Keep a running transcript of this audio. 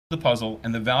the puzzle,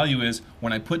 and the value is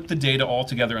when I put the data all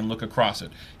together and look across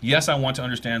it. Yes, I want to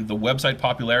understand the website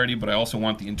popularity, but I also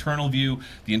want the internal view,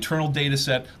 the internal data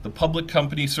set, the public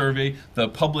company survey, the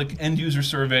public end user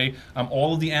survey,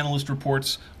 all of the analyst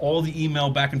reports, all of the email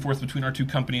back and forth between our two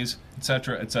companies, et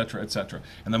cetera, et cetera, et cetera.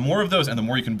 And the more of those, and the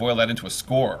more you can boil that into a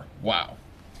score. Wow.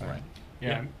 All right.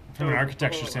 Yeah. From an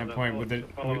architecture standpoint, with it.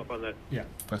 Follow up on that. Yeah.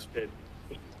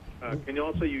 Can you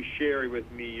also share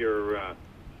with me your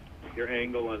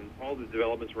angle on all the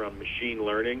developments around machine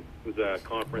learning? It was a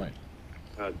conference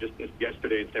just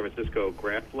yesterday in San Francisco,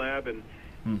 Graph Lab, and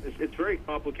it's very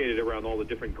complicated around all the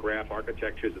different graph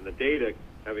architectures and the data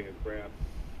having a graph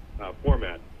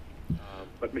format.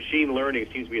 But machine learning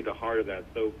seems to be at the heart of that.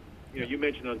 So, you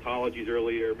mentioned ontologies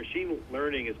earlier. Machine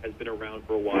learning has been around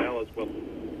for a while as well.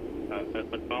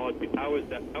 Ontology. How is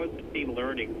machine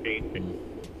learning changing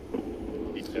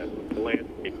the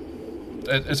landscape?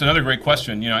 It's another great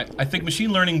question. I think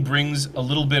machine learning brings a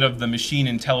little bit of the machine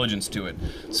intelligence to it.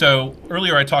 So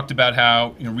earlier I talked about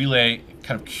how Relay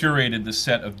kind of curated the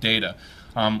set of data.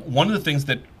 One of the things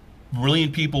that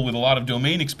brilliant people with a lot of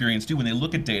domain experience do when they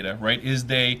look at data, right, is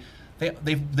they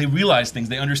realize things,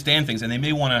 they understand things, and they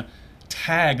may want to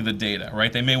tag the data,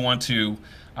 right? They may want to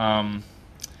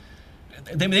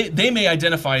they may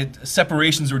identify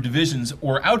separations or divisions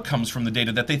or outcomes from the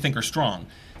data that they think are strong.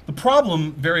 The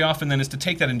problem very often then is to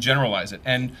take that and generalize it.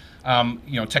 And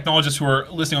technologists who are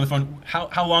listening on the phone,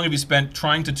 how long have you spent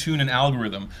trying to tune an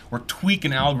algorithm or tweak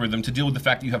an algorithm to deal with the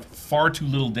fact that you have far too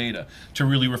little data to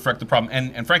really reflect the problem?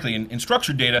 And frankly, in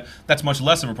structured data, that's much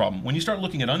less of a problem. When you start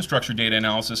looking at unstructured data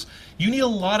analysis, you need a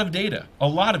lot of data, a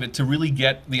lot of it, to really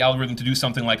get the algorithm to do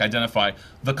something like identify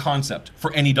the concept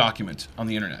for any document on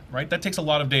the internet, right? That takes a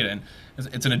lot of data, and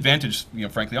it's an advantage,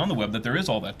 frankly, on the web that there is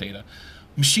all that data.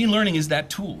 Machine learning is that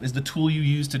tool, is the tool you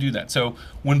use to do that. So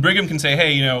when Brigham can say,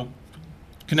 hey,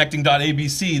 connecting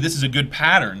 .abc, this is a good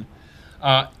pattern,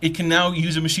 it can now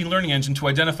use a machine learning engine to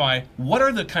identify what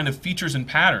are the kind of features and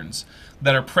patterns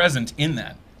that are present in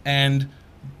that, and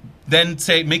then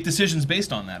make decisions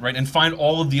based on that, right? And find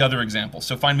all of the other examples.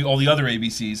 So find me all the other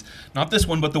ABCs, not this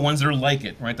one, but the ones that are like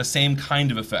it, right? The same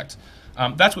kind of effect.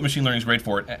 That's what machine learning is great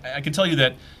for. I can tell you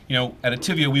that, at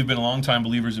Attivio, we've been long-time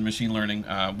believers in machine learning.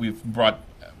 We've brought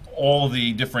all of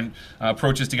the different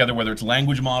approaches together, whether it's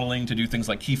language modeling to do things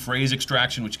like key phrase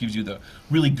extraction, which gives you the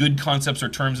really good concepts or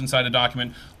terms inside a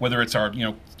document, whether it's our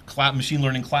machine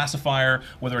learning classifier,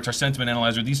 whether it's our sentiment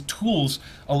analyzer. These tools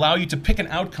allow you to pick an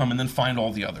outcome and then find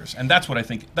all the others. And that's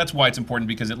why it's important,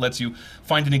 because it lets you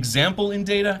find an example in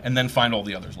data and then find all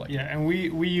the others like it. Yeah, and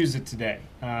we use it today.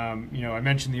 I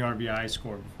mentioned the RBI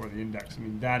score before the index.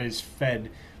 That is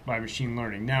fed by machine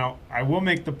learning. Now, I will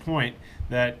make the point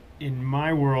that in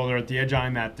my world, or at the edge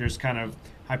I'm at, there's kind of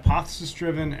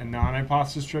hypothesis-driven and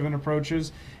non-hypothesis-driven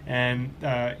approaches. And,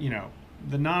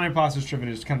 the non-hypothesis-driven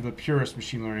is kind of the purest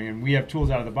machine learning, and we have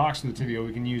tools out of the box with Attivio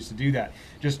we can use to do that.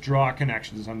 Just draw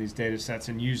connections on these data sets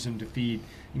and use them to feed,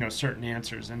 certain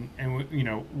answers. And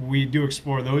we do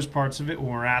explore those parts of it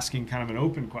when we're asking kind of an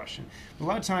open question. But a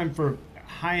lot of time for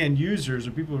high-end users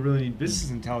or people who really need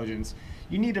business intelligence,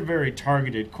 you need a very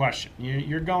targeted question.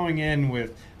 You're going in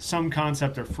with some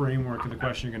concept or framework of the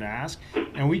question you're going to ask,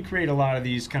 and we create a lot of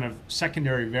these kind of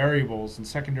secondary variables and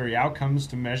secondary outcomes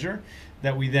to measure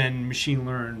that we then machine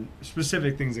learn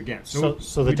specific things against.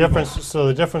 So the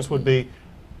difference would be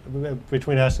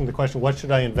between asking the question, what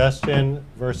should I invest in,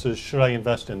 versus should I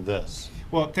invest in this?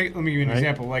 Well, let me give you an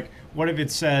example. Like, what if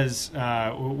it says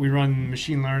we run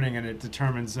machine learning and it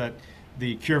determines that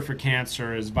the cure for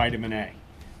cancer is vitamin A?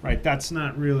 Right, that's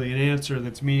not really an answer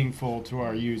that's meaningful to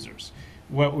our users.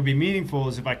 What would be meaningful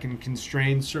is if I can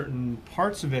constrain certain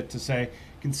parts of it to say,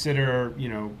 consider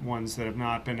ones that have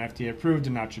not been FDA approved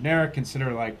and not generic.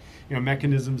 Consider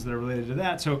mechanisms that are related to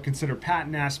that. So consider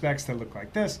patent aspects that look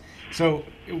like this. So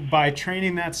by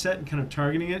training that set and kind of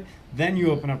targeting it, then you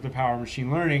open up the power of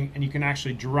machine learning, and you can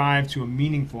actually drive to a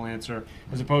meaningful answer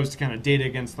as opposed to kind of data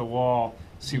against the wall.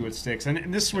 See what sticks.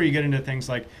 And this is where you get into things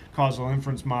like causal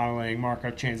inference modeling,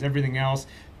 Markov chains, everything else.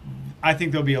 I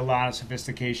think there'll be a lot of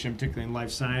sophistication, particularly in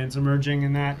life science, emerging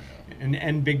in that,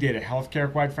 and big data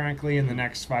healthcare, quite frankly, in the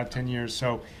next 5-10 years.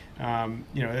 So,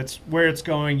 that's where it's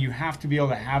going. You have to be able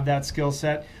to have that skill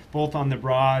set, both on the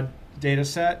broad data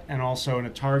set and also in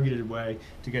a targeted way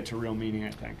to get to real meaning,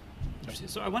 I think.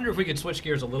 So I wonder if we could switch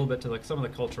gears a little bit to some of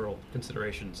the cultural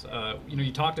considerations.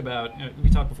 You talked about, we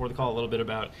talked before the call a little bit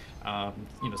about,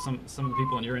 some of the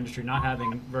people in your industry not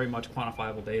having very much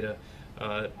quantifiable data,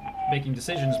 making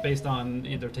decisions based on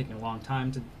either taking a long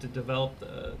time to develop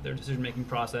their decision-making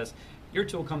process. Your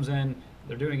tool comes in,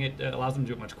 They're doing it, allows them to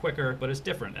do it much quicker, but it's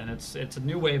different, and it's a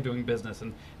new way of doing business.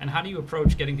 And how do you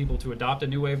approach getting people to adopt a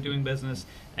new way of doing business?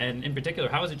 And in particular,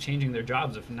 how is it changing their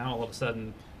jobs if now all of a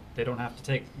sudden they don't have to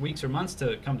take weeks or months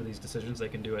to come to these decisions? They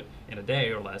can do it in a day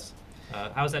or less.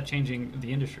 How is that changing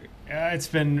the industry? It's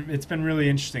been really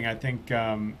interesting, I think,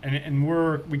 and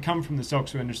we come from the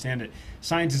folks who understand it.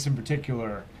 Scientists in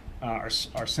particular are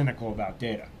cynical about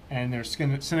data, and they're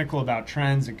cynical about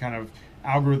trends and kind of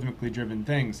algorithmically driven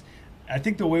things. I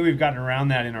think the way we've gotten around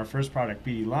that in our first product,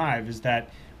 BD Live, is that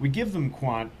we give them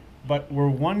quant, but we're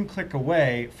one click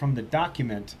away from the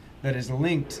document that is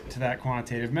linked to that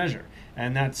quantitative measure.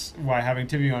 And that's why having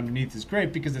Attivio underneath is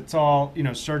great, because it's all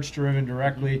search driven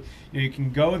directly. You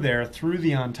can go there through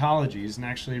the ontologies and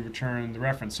actually return the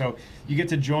reference. So you get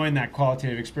to join that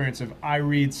qualitative experience of, I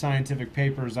read scientific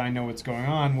papers, I know what's going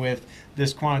on, with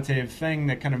this quantitative thing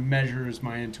that kind of measures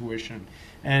my intuition.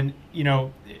 And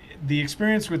the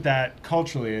experience with that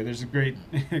culturally, there's a great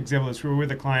example of this. We were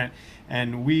with a client,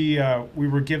 and we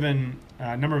were given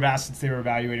a number of assets they were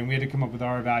evaluating. We had to come up with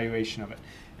our evaluation of it.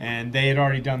 And they had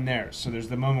already done theirs. So there's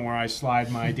the moment where I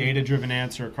slide my data-driven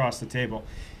answer across the table.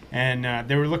 And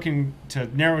they were looking to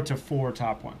narrow it to 4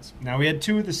 top ones. Now, we had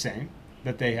 2 of the same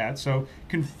that they had, so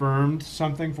confirmed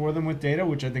something for them with data,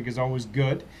 which I think is always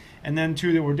good. And then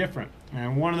 2 that were different.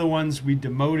 And one of the ones we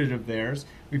demoted of theirs,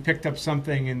 we picked up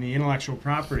something in the intellectual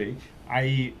property,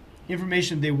 i.e.,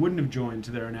 information they wouldn't have joined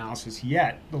to their analysis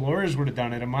yet. The lawyers would have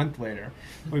done it a month later.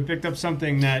 We picked up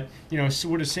something that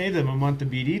would have saved them a month of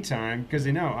BD time, because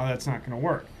they know, that's not going to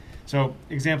work. So,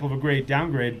 example of a grade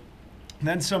downgrade.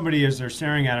 Then somebody, as they're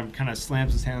staring at him, kind of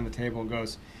slams his hand on the table and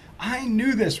goes, I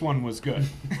knew this one was good.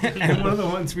 And one of the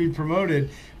ones we promoted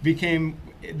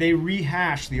they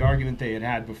rehashed the argument they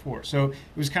had before. So it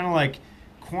was kind of like,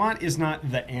 quant is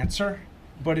not the answer,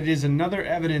 but it is another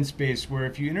evidence base where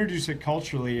if you introduce it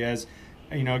culturally as,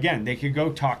 again, they could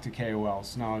go talk to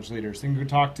KOLs, knowledge leaders, they can go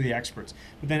talk to the experts,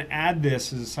 but then add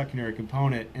this as a secondary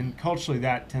component, and culturally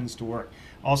that tends to work.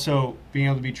 Also, being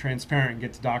able to be transparent and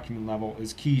get to document level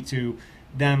is key to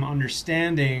them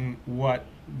understanding what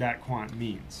that quant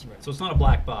means. Right. So it's not a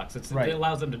black box. Right. It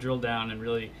allows them to drill down and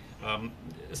really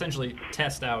essentially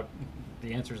test out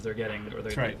the answers they're getting, or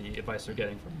the advice they're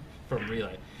getting from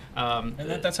Relay. And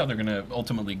that's how they're going to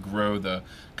ultimately grow the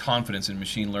confidence in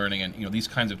machine learning and these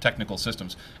kinds of technical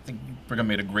systems. I think Brigham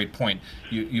made a great point.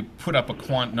 You put up a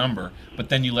quant number, but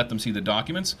then you let them see the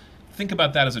documents. Think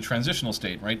about that as a transitional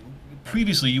state, right?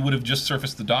 Previously, you would have just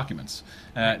surfaced the documents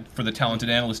for the talented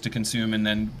analyst to consume and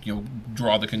then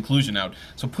draw the conclusion out.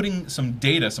 So putting some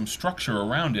data, some structure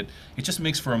around it, it just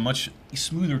makes for a much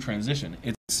smoother transition.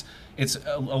 It's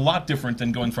a lot different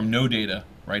than going from no data,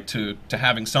 right, to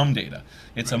having some data.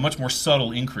 It's a much more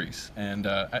subtle increase, and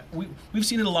we've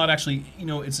seen it a lot. Actually,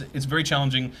 it's very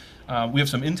challenging. We have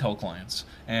some Intel clients,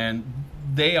 and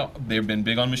they've been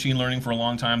big on machine learning for a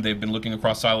long time. They've been looking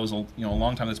across silos, a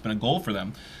long time. That's been a goal for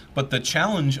them. But the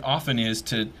challenge often is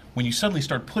when you suddenly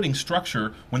start putting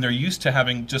structure, when they're used to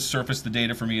having just surfaced the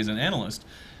data for me as an analyst,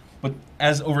 but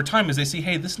over time, as they see,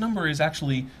 hey, this number is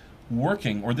actually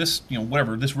working, or this,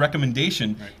 whatever, this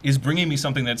recommendation is bringing me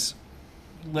something that's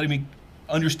letting me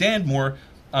understand more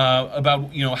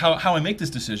about, how I make this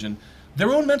decision. Their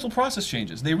own mental process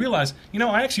changes. They realize,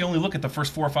 I actually only look at the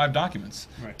first 4 or 5 documents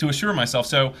to assure myself.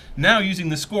 So now using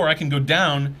this score, I can go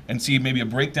down and see maybe a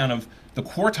breakdown of the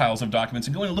quartiles of documents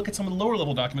and go in and look at some of the lower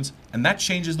level documents, and that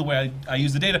changes the way I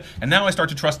use the data. And now I start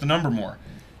to trust the number more.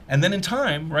 And then in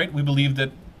time, we believe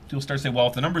that you'll start to say, well,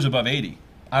 if the number's above 80,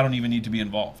 I don't even need to be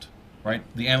involved. Right?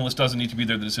 The analyst doesn't need to be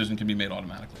there. The decision can be made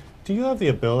automatically. Do you have the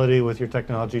ability with your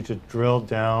technology to drill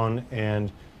down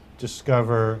and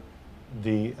discover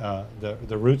the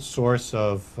root source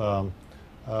of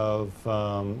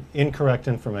incorrect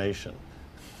information?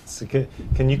 So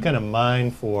can you kind of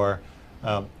mine for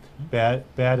bad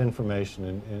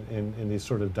information in these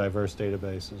sort of diverse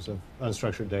databases of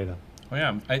unstructured data? Oh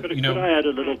yeah, could I add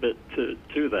a little bit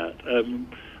to that?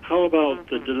 How about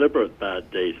the deliberate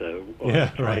bad data, or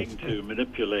trying to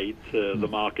manipulate the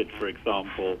market, for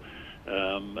example,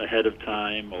 ahead of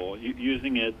time, or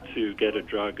using it to get a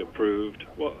drug approved?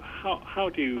 Well, how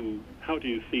do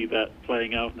you see that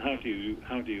playing out, and how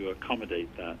do you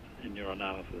accommodate that in your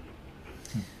analysis?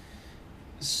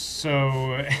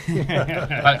 So,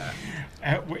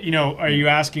 are you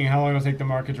asking how long it'll take the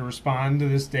market to respond to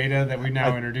this data that we've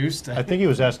now introduced? I think he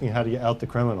was asking how do you out the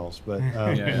criminals, but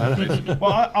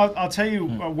well, I'll tell you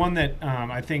one that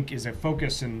I think is a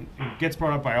focus and it gets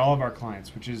brought up by all of our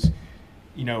clients, which is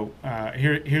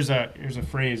here's a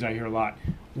phrase I hear a lot.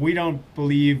 We don't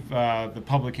believe the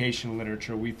publication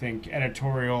literature. We think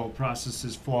editorial process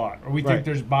is flawed, or we think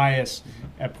there's bias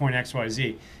at point X, Y,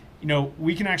 Z.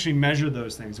 We can actually measure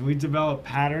those things. We develop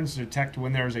patterns to detect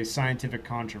when there is a scientific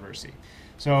controversy.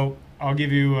 So I'll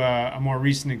give you a more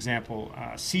recent example,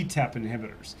 CTEP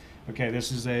inhibitors. Okay,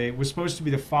 this was supposed to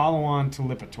be the follow-on to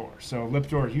Lipitor. So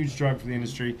Lipitor, a huge drug for the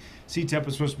industry. CTEP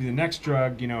was supposed to be the next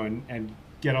drug, and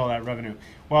get all that revenue.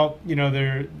 Well,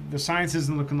 the science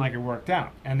isn't looking like it worked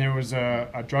out. And there was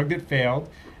a drug that failed,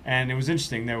 and it was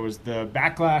interesting. There was the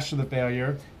backlash to the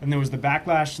failure, and there was the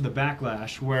backlash to the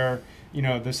backlash where,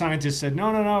 the scientists said,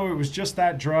 no, it was just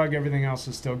that drug, everything else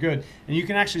is still good. And you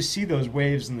can actually see those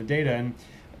waves in the data. And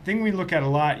the thing we look at a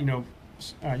lot,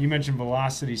 you mentioned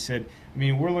velocity, Sid. I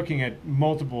mean, we're looking at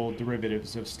multiple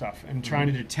derivatives of stuff and trying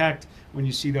to detect when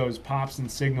you see those pops in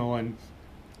signal and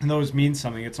those mean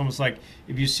something. It's almost like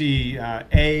if you see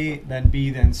A, then B,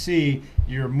 then C,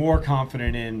 you're more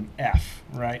confident in F,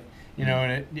 right?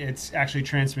 And it's actually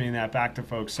transmitting that back to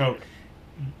folks. So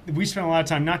we spend a lot of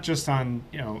time not just on,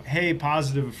 hey,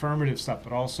 positive, affirmative stuff,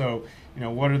 but also,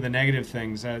 what are the negative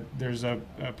things? There's a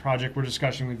project we're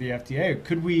discussing with the FDA.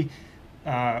 Could we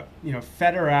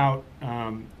fetter out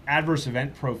adverse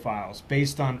event profiles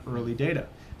based on early data?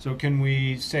 So can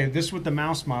we say this is what the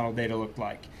mouse model data looked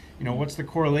like? What's the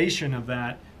correlation of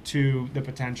that to the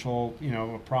potential,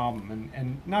 problem?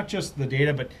 And not just the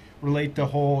data, but relate the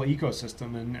whole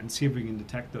ecosystem and see if we can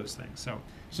detect those things. So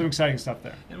some exciting stuff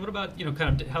there. And what about,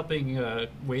 kind of helping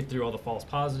wade through all the false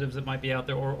positives that might be out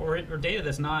there, or data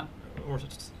that's not, or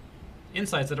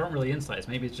insights that aren't really insights?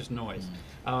 Maybe it's just noise.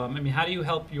 How do you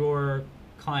help your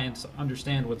clients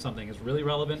understand when something is really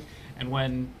relevant and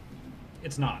when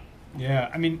it's not?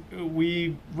 Yeah,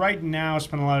 we right now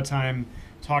spend a lot of time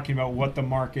talking about what the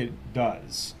market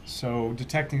does. So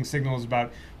detecting signals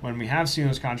about when we have seen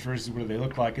those controversies, what do they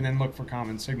look like, and then look for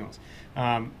common signals.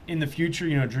 In the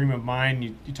future, dream of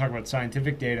mine, you talk about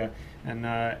scientific data, and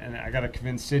I got to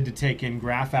convince Sid to take in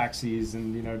graph axes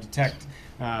and detect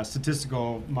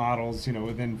statistical models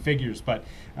within figures. But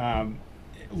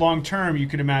long term, you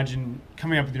could imagine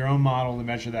coming up with your own model to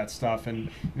measure that stuff and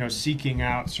seeking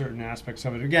out certain aspects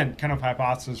of it. Again, kind of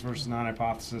hypothesis versus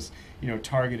non-hypothesis,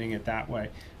 targeting it that way.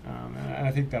 And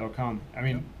I think that'll come.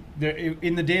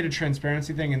 In the data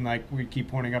transparency thing, and like we keep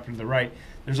pointing up and to the right,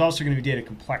 there's also going to be data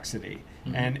complexity.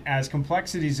 And as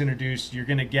complexity is introduced, you're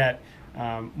going to get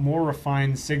more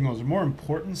refined signals, or more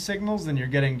important signals than you're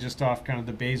getting just off kind of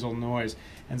the basal noise.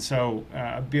 And so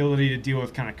ability to deal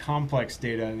with kind of complex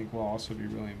data, I think, will also be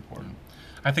really important.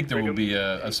 I think there will be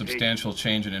a substantial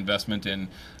change in investment in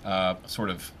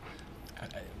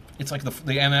it's like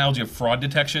the analogy of fraud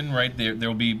detection, right? There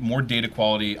will be more data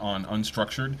quality on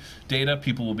unstructured data.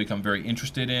 People will become very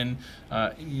interested in,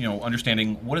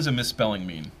 understanding what does a misspelling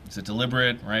mean? Is it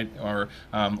deliberate, right? Or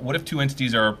what if two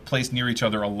entities are placed near each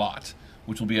other a lot?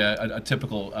 Which will be a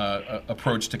typical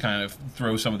approach to kind of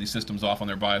throw some of these systems off on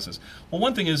their biases. Well,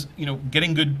 one thing is,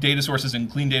 getting good data sources and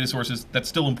clean data sources, that's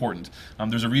still important.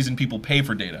 There's a reason people pay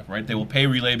for data, right? They will pay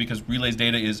Relay because Relay's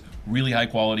data is really high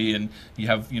quality, and you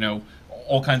have,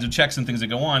 all kinds of checks and things that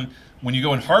go on. When you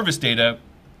go and harvest data,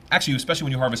 actually, especially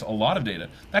when you harvest a lot of data,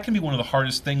 that can be one of the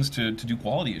hardest things to do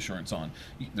quality assurance on.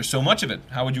 There's so much of it.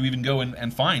 How would you even go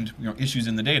and find issues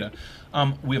in the data?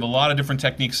 We have a lot of different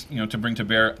techniques to bring to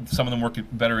bear. Some of them work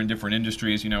better in different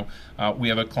industries. We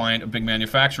have a client, a big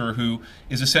manufacturer, who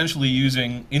is essentially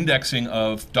using indexing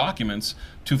of documents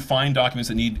to find documents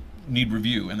that need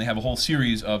review, and they have a whole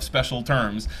series of special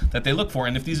terms that they look for,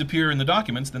 and if these appear in the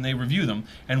documents, then they review them,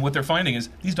 and what they're finding is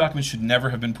these documents should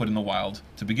never have been put in the wild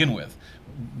to begin with.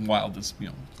 Wild is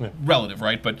relative,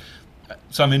 right? But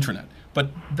some intranet.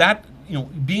 But that,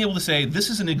 being able to say, this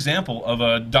is an example of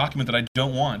a document that I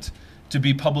don't want to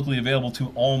be publicly available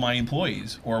to all my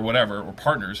employees or whatever, or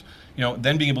partners,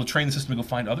 then being able to train the system to go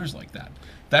find others like that.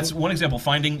 That's one example,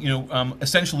 finding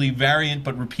essentially variant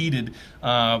but repeated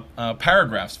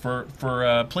paragraphs for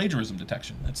plagiarism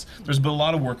detection. There's been a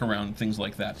lot of work around things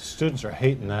like that. Students are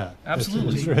hating that.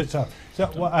 Absolutely. It's really tough.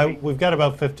 So we've got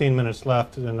about 15 minutes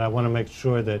left, and I want to make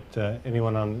sure that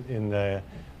anyone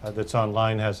that's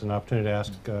online has an opportunity to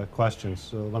ask questions.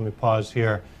 So let me pause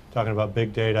here, talking about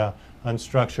big data,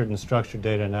 unstructured and structured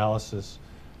data analysis.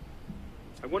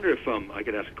 I wonder if I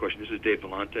could ask a question. This is Dave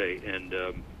Vellante,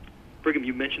 and Brigham,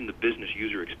 you mentioned the business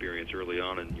user experience early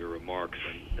on in your remarks,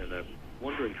 and I'm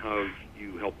wondering how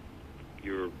you help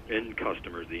your end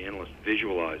customers, the analysts,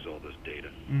 visualize all this data.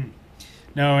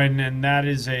 No, and that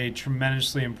is a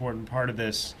tremendously important part of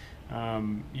this.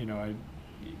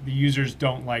 the users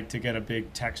don't like to get a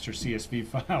big text or CSV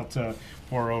file to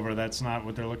pour over. That's not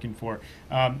what they're looking for.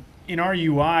 In our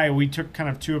UI, we took kind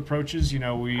of two approaches.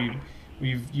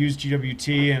 We've used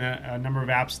GWT and a number of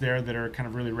apps there that are kind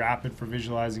of really rapid for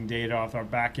visualizing data off our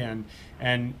back end,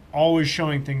 and always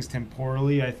showing things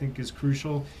temporally, I think, is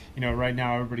crucial. Right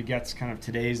now everybody gets kind of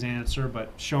today's answer,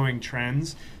 but showing trends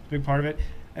is a big part of it.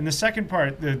 And the second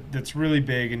part that's really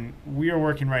big, and we are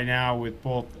working right now with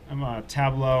both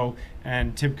Tableau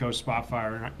and TIBCO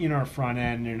Spotfire in our front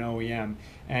end and OEM,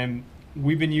 and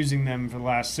we've been using them for the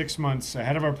last 6 months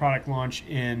ahead of our product launch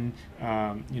in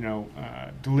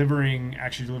delivering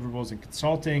actually deliverables and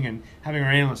consulting, and having our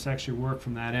analysts actually work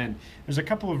from that end. There's a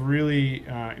couple of really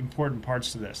important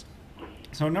parts to this.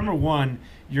 So number one,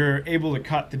 you're able to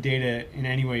cut the data in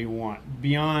any way you want,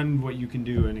 beyond what you can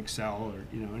do in Excel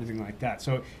or anything like that.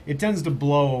 So it tends to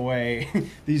blow away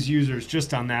these users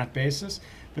just on that basis.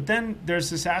 But then there's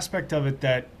this aspect of it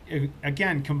that,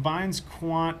 again, combines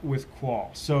quant with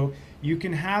qual. So you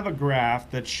can have a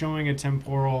graph that's showing a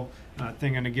temporal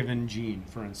thing on a given gene,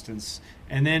 for instance,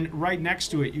 and then right next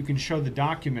to it you can show the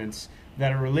documents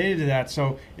that are related to that.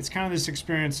 So it's kind of this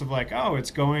experience of like, oh,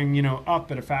 it's going up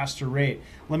at a faster rate.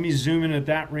 Let me zoom in at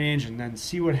that range and then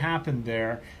see what happened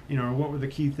there, or what were the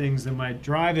key things that might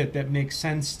drive it that make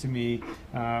sense to me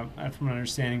from an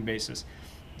understanding basis.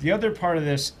 The other part of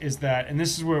this is that, and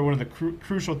this is where one of the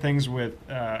crucial things with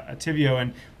Attivio,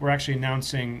 and we're actually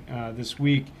announcing this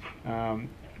week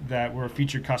that we're a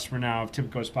featured customer now of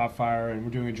TIBCO Spotfire, and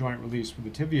we're doing a joint release with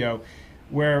Attivio,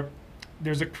 where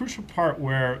there's a crucial part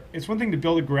where it's one thing to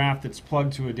build a graph that's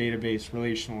plugged to a database,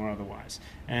 relational or otherwise,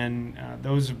 and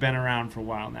those have been around for a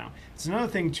while now. It's another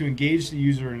thing to engage the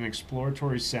user in an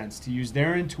exploratory sense, to use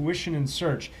their intuition and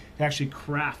search to actually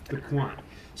craft the quant.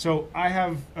 So I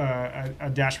have a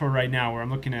dashboard right now where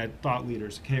I'm looking at thought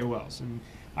leaders, KOLs, and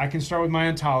I can start with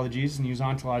my ontologies and use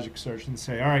ontologic search and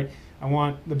say, all right, I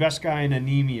want the best guy in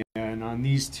anemia and on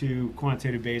these two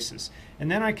quantitative bases.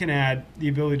 And then I can add the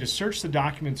ability to search the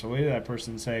documents related to that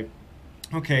person and say,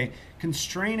 okay,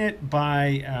 constrain it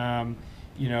by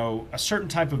a certain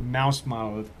type of mouse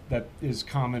model that is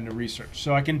common to research.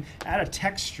 So I can add a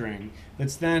text string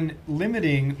that's then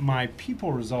limiting my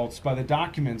people results by the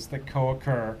documents that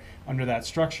co-occur under that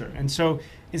structure. And so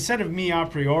instead of me a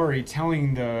priori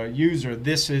telling the user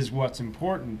this is what's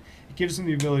important, it gives them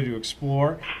the ability to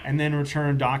explore and then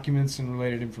return documents and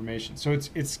related information. So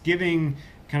it's giving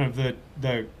kind of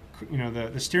the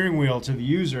steering wheel to the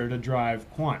user to drive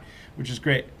quant, which is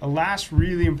great. The last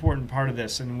really important part of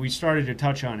this, and we started to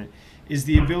touch on it, is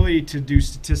the ability to do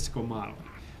statistical modeling.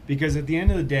 Because at the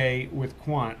end of the day, with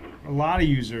quant, a lot of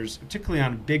users, particularly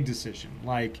on a big decision,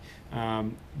 like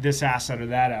this asset or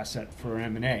that asset for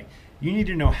M&A, you need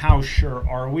to know how sure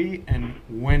are we and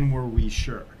when were we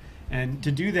sure. And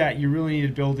to do that, you really need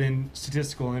to build in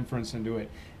statistical inference into it.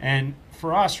 And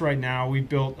for us right now, we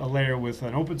built a layer with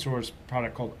an open source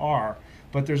product called R,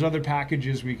 but there's other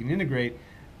packages we can integrate.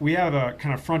 We have a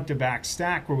kind of front to back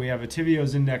stack where we have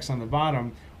Attivio's index on the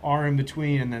bottom, R in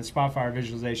between, and then Spotfire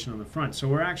visualization on the front. So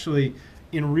we're actually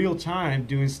in real time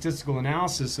doing statistical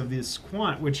analysis of this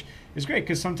quant, which is great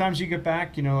because sometimes you get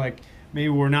back, like maybe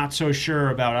we're not so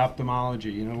sure about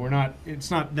ophthalmology.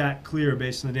 It's not that clear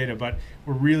based on the data, but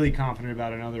we're really confident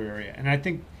about another area. And I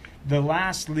think the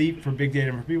last leap for big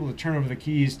data and for people to turn over the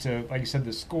keys to, like you said,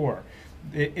 the score,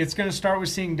 it's going to start with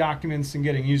seeing documents and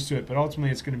getting used to it, but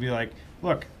ultimately it's going to be like,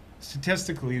 look,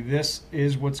 statistically, this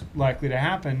is what's likely to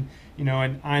happen,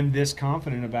 and I'm this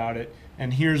confident about it,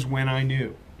 and here's when I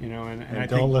knew, and I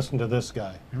don't listen to this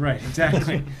guy. Right,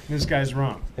 exactly. This guy's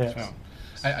wrong. Yes. So.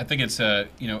 I think it's an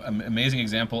amazing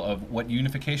example of what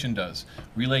unification does.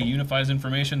 Relay unifies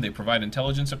information. They provide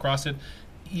intelligence across it.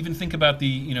 Even think about the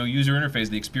user interface,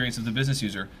 the experience of the business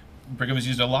user. Brigham has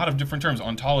used a lot of different terms: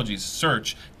 ontologies,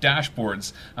 search,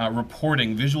 dashboards,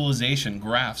 reporting, visualization,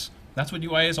 graphs. That's what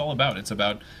UI is all about. It's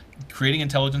about creating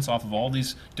intelligence off of all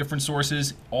these different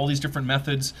sources, all these different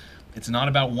methods. It's not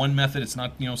about one method. It's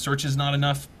not, search is not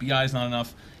enough, BI is not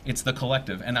enough. It's the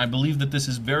collective. And I believe that this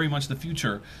is very much the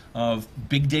future of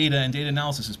big data and data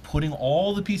analysis, is putting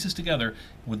all the pieces together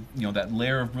with that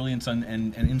layer of brilliance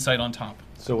and insight on top.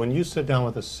 So when you sit down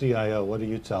with a CIO, what do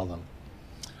you tell them?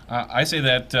 I say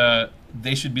that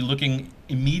they should be looking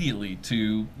immediately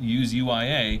to use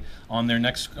UIA on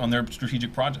their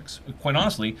strategic projects. Quite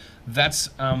honestly, that's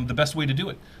the best way to do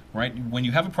it, right? When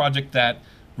you have a project that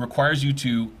requires you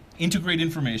to integrate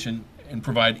information and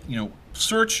provide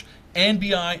search and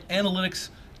BI, analytics,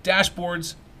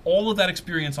 dashboards, all of that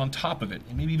experience on top of it,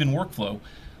 and maybe even workflow,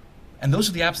 And those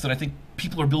are the apps that I think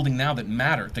people are building now that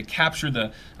matter, that capture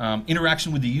the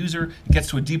interaction with the user. It gets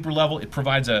to a deeper level. It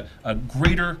provides a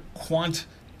greater quant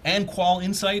and qual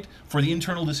insight for the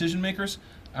internal decision makers.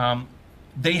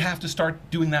 They have to start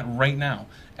doing that right now,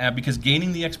 because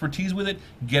gaining the expertise with it,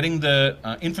 getting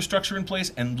the infrastructure in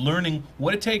place, and learning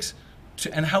what it takes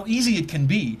and how easy it can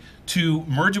be to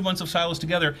merge a bunch of silos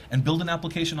together and build an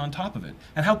application on top of it,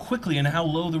 and how quickly and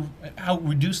how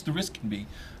reduced the risk can be.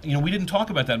 You know, we didn't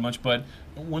talk about that much, but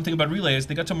one thing about Relay is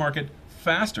they got to market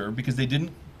faster because they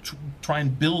didn't try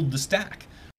and build the stack,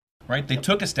 right? They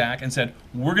took a stack and said,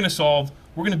 we're going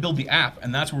to build the app,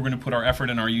 and that's where we're going to put our effort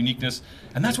and our uniqueness,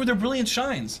 and that's where their brilliance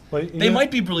shines. Well, they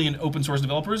might be brilliant open source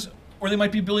developers, or they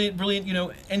might be brilliant,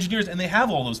 engineers, and they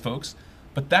have all those folks.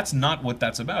 But that's not what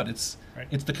that's about. It's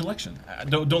the collection.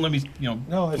 Don't let me No,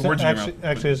 put words in your mouth.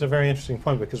 actually, it's a very interesting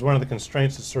point, because one of the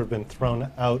constraints that's sort of been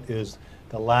thrown out is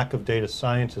the lack of data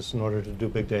scientists in order to do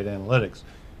big data analytics.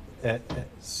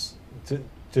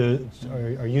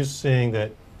 Are you saying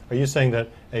that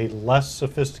a less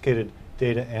sophisticated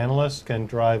data analyst can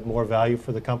drive more value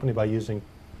for the company by using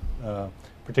a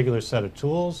particular set of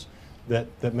tools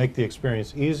that make the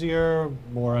experience easier,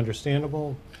 more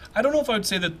understandable? I don't know if I would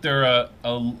say that they're a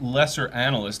lesser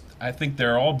analyst. I think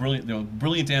they're all brilliant.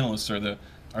 Brilliant analysts are the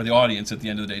audience at the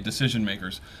end of the day, decision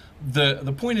makers.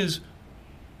 The point is,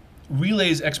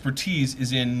 Relay's expertise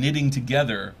is in knitting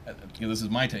together, this is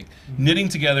my take, knitting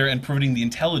together and providing the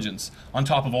intelligence on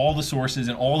top of all the sources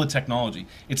and all the technology.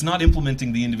 It's not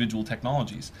implementing the individual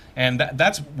technologies. And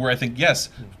that's where I think, yes,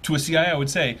 to a CIO I would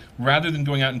say, rather than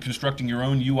going out and constructing your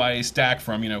own UIA stack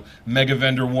from, mega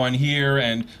vendor one here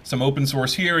and some open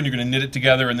source here, and you're going to knit it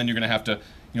together, and then you're going to have to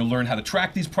learn how to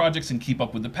track these projects and keep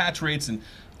up with the patch rates and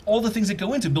all the things that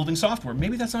go into building software.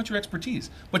 Maybe that's not your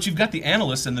expertise, but you've got the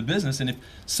analysts and the business, and if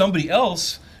somebody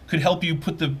else could help you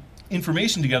put the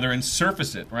information together and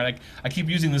surface it, right? I keep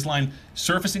using this line,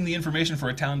 surfacing the information for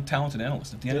a talented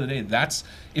analyst. At the end of the day,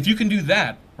 if you can do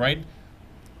that, right,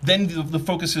 then the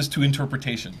focus is to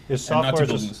interpretation. Is software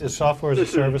as a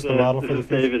service the model for the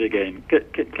future? David again.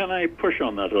 Can I push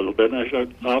on that a little bit? I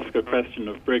should ask a question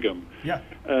of Brigham. Yeah.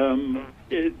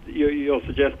 You're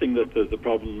suggesting that the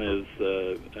problem is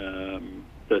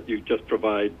that you just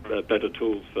provide better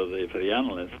tools for the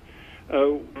analysts.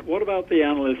 What about the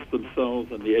analysts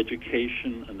themselves and the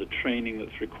education and the training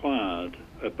that's required,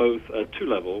 both at two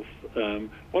levels?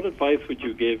 What advice would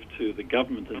you give to the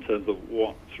government in terms of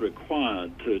what's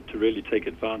required to really take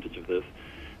advantage of this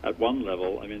at one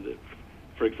level? I mean,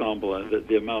 for example,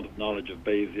 the amount of knowledge of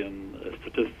Bayesian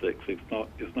statistics is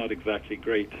not exactly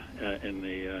great in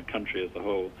the country as a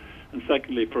whole. And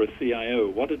secondly, for a CIO,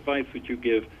 what advice would you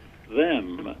give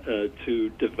them to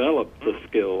develop the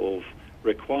skills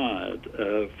required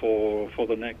for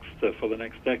the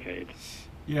next decade?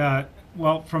 Yeah,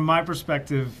 well, from my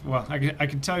perspective, I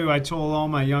can tell you, I told all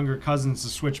my younger cousins to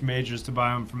switch majors to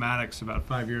bioinformatics about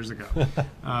 5 years ago.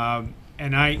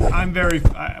 And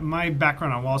my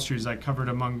background on Wall Street is I covered,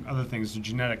 among other things, the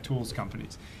genetic tools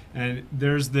companies. And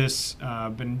there's this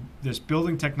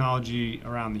building technology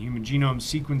around the human genome,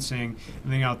 sequencing,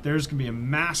 everything out. There's going to be a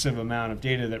massive amount of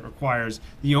data that requires,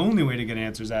 the only way to get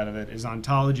answers out of it is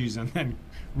ontologies and then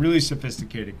really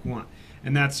sophisticated quant.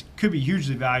 And that could be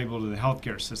hugely valuable to the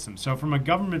healthcare system. So from a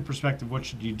government perspective, what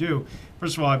should you do?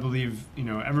 First of all, I believe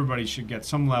everybody should get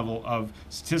some level of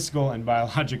statistical and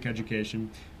biologic education.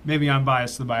 Maybe I'm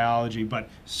biased to the biology, but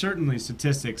certainly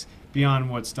statistics beyond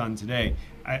what's done today.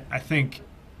 I think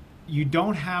you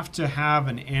don't have to have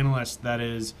an analyst that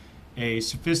is a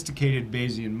sophisticated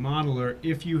Bayesian modeler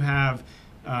if you have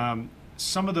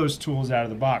some of those tools out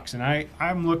of the box. And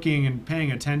I'm looking and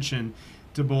paying attention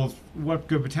to both what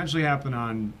could potentially happen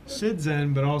on Sid's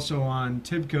end, but also on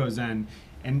Tibco's end.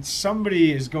 And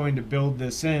somebody is going to build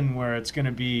this in where it's going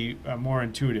to be more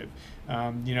intuitive.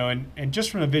 And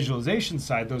just from the visualization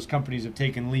side, those companies have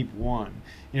taken leap one,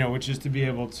 which is to be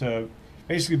able to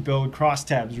basically build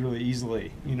crosstabs really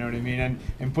easily, you know what I mean,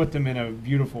 and put them in a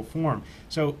beautiful form.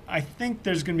 So I think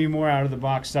there's going to be more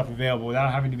out-of-the-box stuff available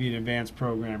without having to be an advanced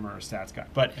programmer or a stats guy.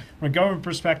 But from a government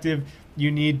perspective,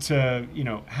 you need to,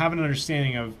 have an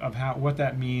understanding of what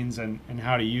that means and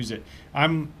how to use it.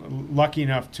 I'm lucky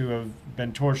enough to have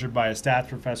been tortured by a stats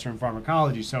professor in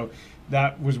pharmacology, so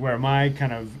that was where my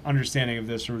kind of understanding of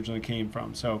this originally came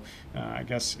from. So I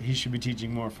guess he should be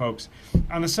teaching more folks.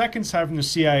 On the second side, from the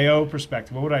CIO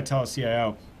perspective, what would I tell a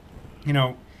CIO?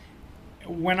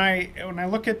 When I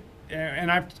look at,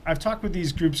 and I've talked with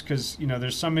these groups because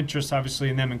there's some interest obviously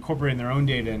in them incorporating their own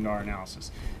data into our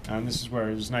analysis. This is where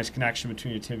there's a nice connection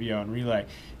between Attivio and Relay.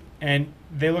 And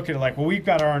they look at it like, well, we've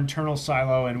got our internal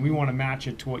silo and we want to match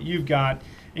it to what you've got.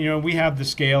 we have the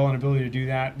scale and ability to do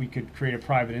that. We could create a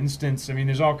private instance. I mean,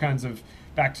 there's all kinds of,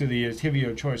 back to the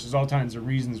Attivio choice, there's all kinds of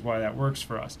reasons why that works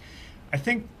for us. I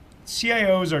think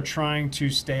CIOs are trying to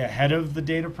stay ahead of the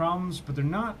data problems, but they're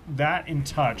not that in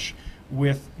touch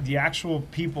with the actual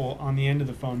people on the end of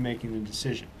the phone making the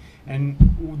decision. And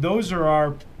those are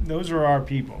our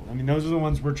people. I mean, those are the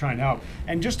ones we're trying to help.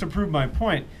 And just to prove my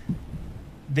point,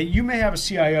 that you may have a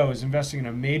CIO who's investing in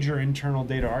a major internal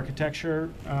data architecture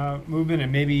movement,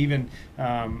 and maybe even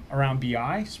around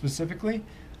BI specifically.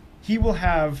 He will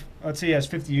have, let's say he has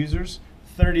 50 users,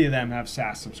 30 of them have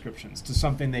SaaS subscriptions to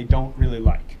something they don't really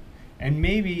like.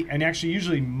 And actually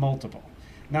usually multiple.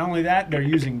 Not only that, they're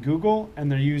using Google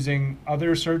and they're using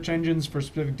other search engines for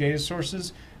specific data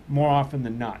sources more often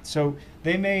than not. So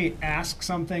they may ask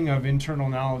something of internal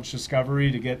knowledge discovery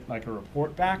to get like a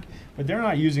report back, but they're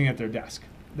not using it at their desk.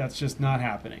 That's just not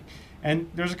happening. And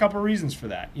there's a couple of reasons for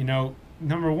that.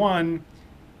 Number one,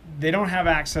 they don't have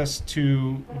access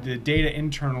to the data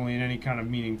internally in any kind of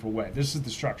meaningful way. This is the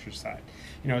structure side.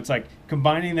 It's like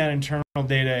combining that internal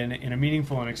data in a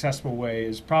meaningful and accessible way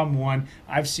is problem one.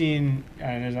 I've seen,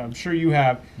 and as I'm sure you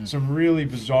have, some really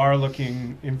bizarre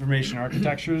looking information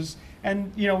architectures.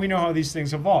 And, we know how these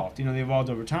things evolved. They evolved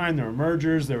over time. There were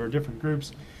mergers. There were different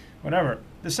groups, whatever.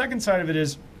 The second side of it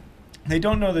is they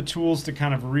don't know the tools to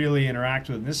kind of really interact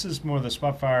with. And this is more the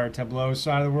Spotfire, Tableau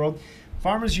side of the world.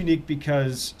 Pharma's unique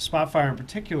because Spotfire in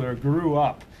particular grew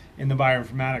up in the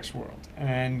bioinformatics world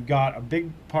and got a big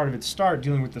part of its start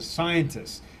dealing with the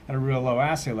scientists at a real low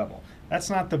assay level. That's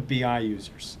not the BI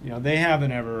users. They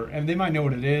haven't ever, and they might know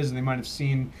what it is, and they might have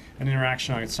seen an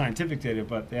interaction on its scientific data,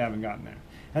 but they haven't gotten there.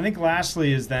 I think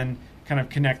lastly is then kind of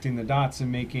connecting the dots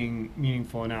and making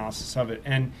meaningful analysis of it.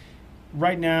 And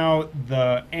right now,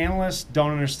 the analysts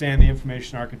don't understand the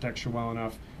information architecture well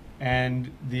enough,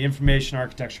 and the information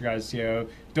architecture guys, CIO,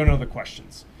 don't know the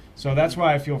questions. So that's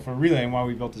why I feel for Relay and why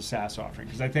we built a SaaS offering,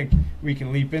 because I think we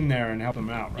can leap in there and help them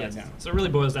out right now. So it really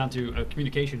boils down to a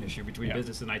communication issue between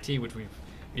business and IT, which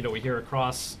we hear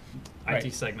across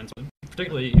IT segments.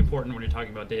 Particularly important when you're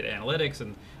talking about data analytics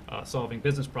and solving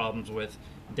business problems with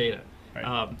data.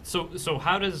 Right. So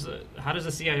how does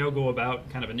a CIO go about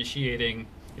kind of initiating?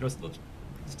 Let's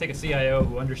take a CIO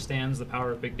who understands the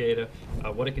power of big data,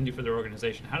 what it can do for their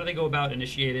organization. How do they go about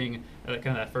initiating kind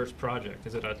of that first project?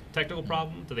 Is it a technical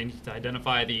problem? Do they need to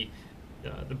identify the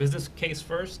business case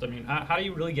first? I mean, how do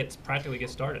you really practically get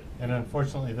started? And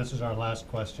unfortunately, this is our last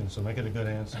question, so make it a good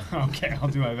answer. Okay, I'll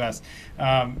do my best.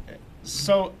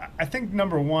 So I think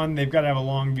number one, they've got to have a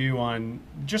long view on,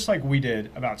 just like we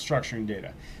did, about structuring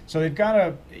data. So they've got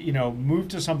to, move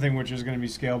to something which is going to be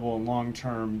scalable and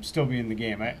long-term, still be in the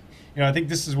game. I think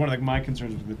this is one of my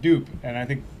concerns with the dupe, and I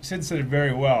think Sid said it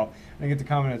very well. I think at the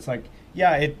comment, it's like,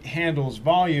 yeah, it handles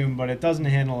volume, but it doesn't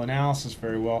handle analysis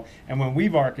very well. And when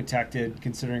we've architected,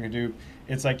 considering Hadoop,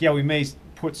 it's like, yeah, we may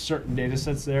put certain data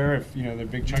sets there if, they're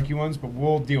big chunky ones, but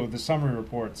we'll deal with the summary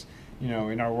reports,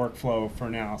 in our workflow for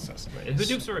analysis. Right. And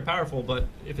Hadoop's very powerful, but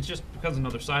if it just becomes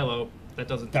another silo, that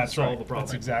doesn't solve the problem.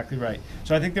 That's exactly right.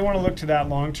 So I think they want to look to that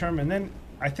long term, and then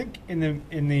I think in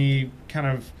the kind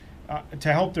of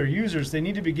to help their users, they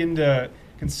need to begin to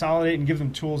consolidate and give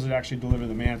them tools that actually deliver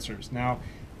them answers. Now,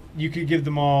 you could give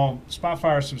them all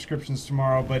Spotfire subscriptions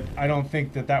tomorrow, but I don't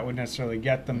think that would necessarily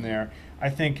get them there. I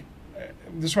think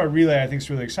this is why Relay I think is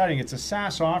really exciting. It's a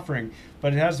SaaS offering,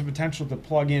 but it has the potential to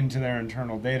plug into their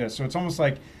internal data. So it's almost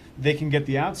like they can get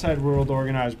the outside world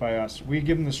organized by us. We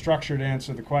give them the structure to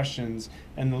answer the questions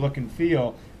and the look and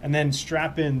feel, and then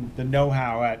strap in the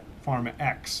know-how at Pharma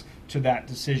X to that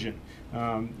decision.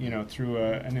 Through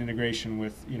an integration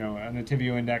with, an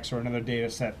Attivio index or another data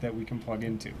set that we can plug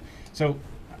into. So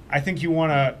I think you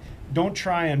want to, don't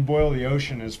try and boil the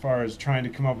ocean as far as trying to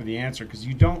come up with the answer, because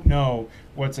you don't know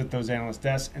what's at those analyst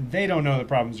desks, and they don't know the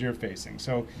problems you're facing.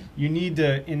 So you need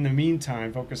to, in the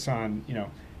meantime, focus on,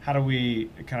 how do we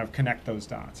kind of connect those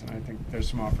dots? And I think there's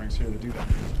some offerings here to do that.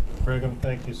 Brigham,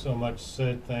 thank you so much.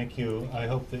 Sid, thank you. I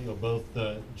hope that you'll both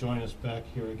join us back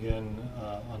here again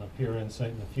on a Peer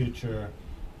Insight in the future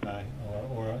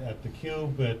or at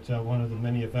theCUBE at one of the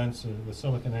many events with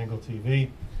SiliconAngle TV.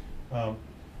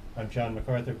 I'm John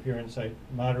MacArthur, Peer Insight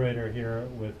moderator here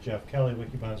with Jeff Kelly,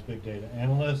 Wikibon's Big Data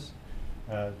Analyst,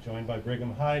 joined by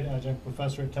Brigham Hyde, adjunct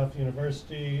professor at Tufts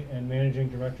University and managing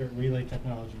director at Relay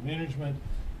Technology Management.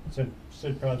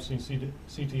 Sid Probstein,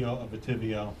 CTO of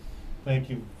Attivio. Thank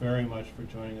you very much for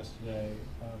joining us today.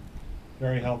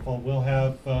 Very helpful. We'll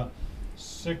have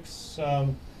 6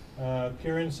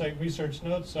 Peer Insight research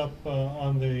notes up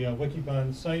on the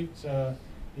Wikibon site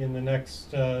in the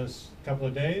next couple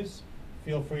of days.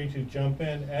 feel free to jump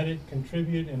in, edit,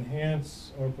 contribute,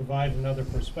 enhance, or provide another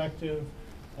perspective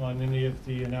on any of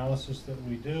the analysis that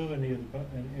we do,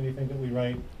 anything that we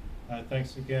write.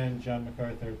 Thanks again, John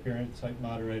MacArthur, peer Incite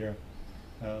moderator.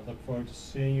 Look forward to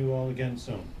seeing you all again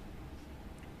soon.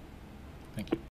 Thank you.